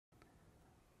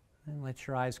And let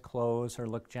your eyes close or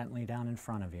look gently down in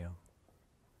front of you.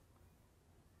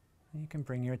 And you can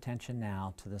bring your attention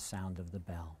now to the sound of the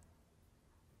bell.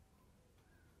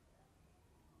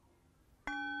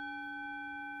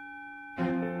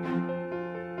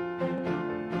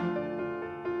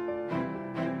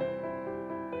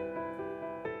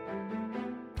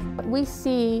 We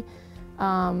see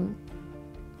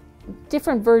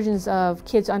different versions of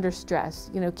kids under stress.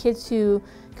 You know, kids who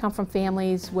come from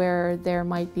families where there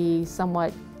might be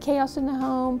somewhat chaos in the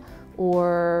home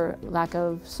or lack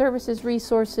of services,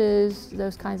 resources,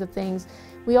 those kinds of things.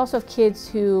 We also have kids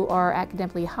who are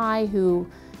academically high who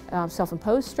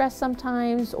self-impose stress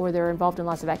sometimes, or they're involved in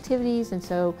lots of activities, and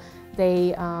so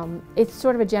they, it's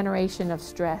sort of a generation of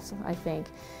stress, I think.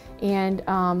 And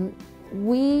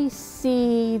we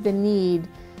see the need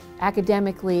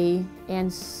academically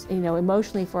and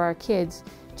emotionally for our kids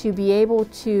to be able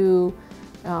to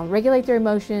regulate their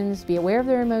emotions, be aware of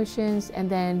their emotions, and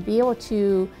then be able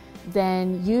to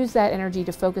then use that energy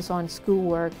to focus on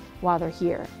schoolwork while they're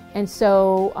here. And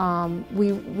so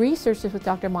we researched this with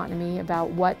Dr. Montanami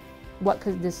about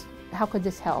how could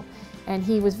this help? And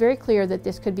he was very clear that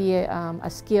this could be a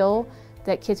skill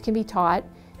that kids can be taught,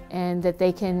 and that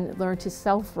they can learn to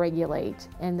self-regulate,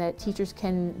 and that teachers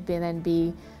can then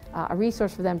be a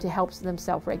resource for them to help them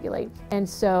self-regulate. And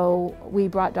so we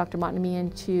brought Dr. Montanami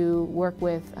in to work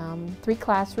with 3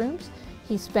 classrooms.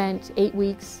 He spent 8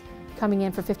 weeks coming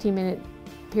in for 15-minute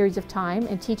periods of time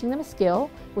and teaching them a skill,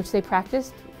 which they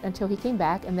practiced until he came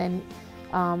back, and then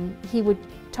he would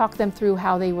talk them through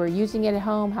how they were using it at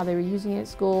home, how they were using it at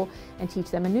school, and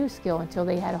teach them a new skill until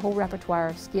they had a whole repertoire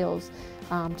of skills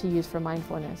to use for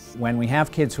mindfulness. When we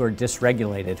have kids who are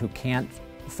dysregulated, who can't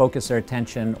focus their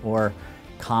attention or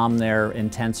calm their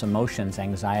intense emotions,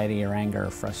 anxiety or anger or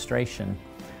frustration,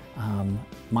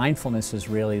 mindfulness is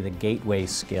really the gateway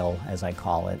skill, as I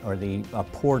call it, or a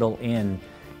portal in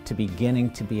to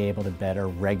beginning to be able to better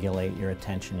regulate your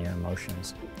attention, your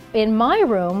emotions. In my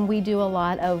room, we do a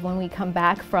lot of, when we come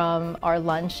back from our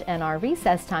lunch and our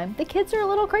recess time, the kids are a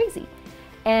little crazy.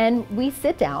 And we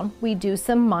sit down, we do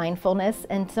some mindfulness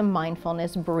and some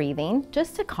mindfulness breathing,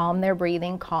 just to calm their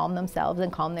breathing, calm themselves,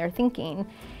 and calm their thinking.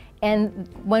 And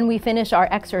when we finish our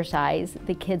exercise,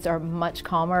 the kids are much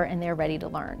calmer and they're ready to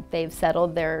learn. They've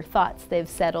settled their thoughts, they've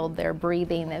settled their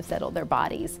breathing, they've settled their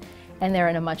bodies, and they're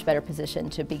in a much better position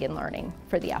to begin learning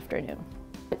for the afternoon.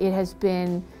 It has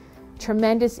been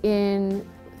tremendous in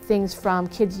things from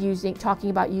kids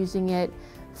talking about using it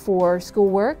for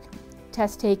schoolwork,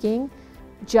 test taking,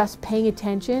 just paying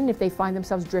attention. If they find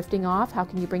themselves drifting off, how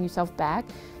can you bring yourself back?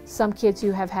 Some kids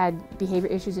who have had behavior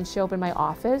issues and show up in my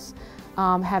office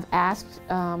have asked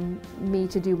me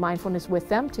to do mindfulness with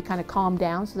them to kind of calm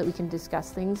down so that we can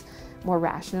discuss things more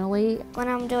rationally. When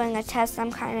I'm doing a test,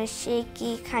 I'm kind of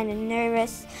shaky, kind of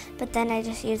nervous, but then I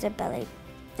just use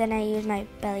my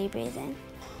belly breathing.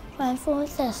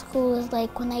 Mindfulness at school is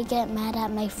like when I get mad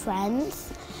at my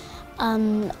friends.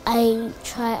 I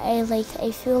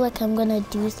feel like I'm gonna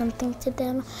do something to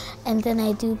them, and then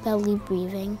I do belly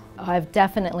breathing. I've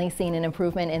definitely seen an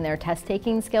improvement in their test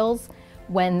taking skills.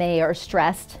 When they are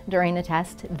stressed during a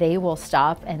test, they will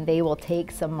stop and they will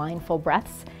take some mindful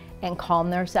breaths and calm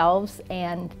themselves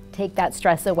and take that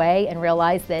stress away and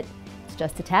realize that it's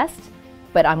just a test,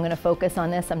 but I'm going to focus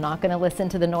on this. I'm not going to listen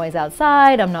to the noise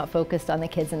outside. I'm not focused on the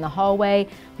kids in the hallway.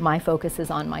 My focus is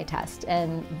on my test,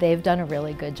 and they've done a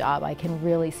really good job. I can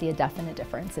really see a definite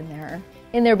difference in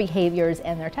their behaviors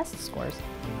and their test scores.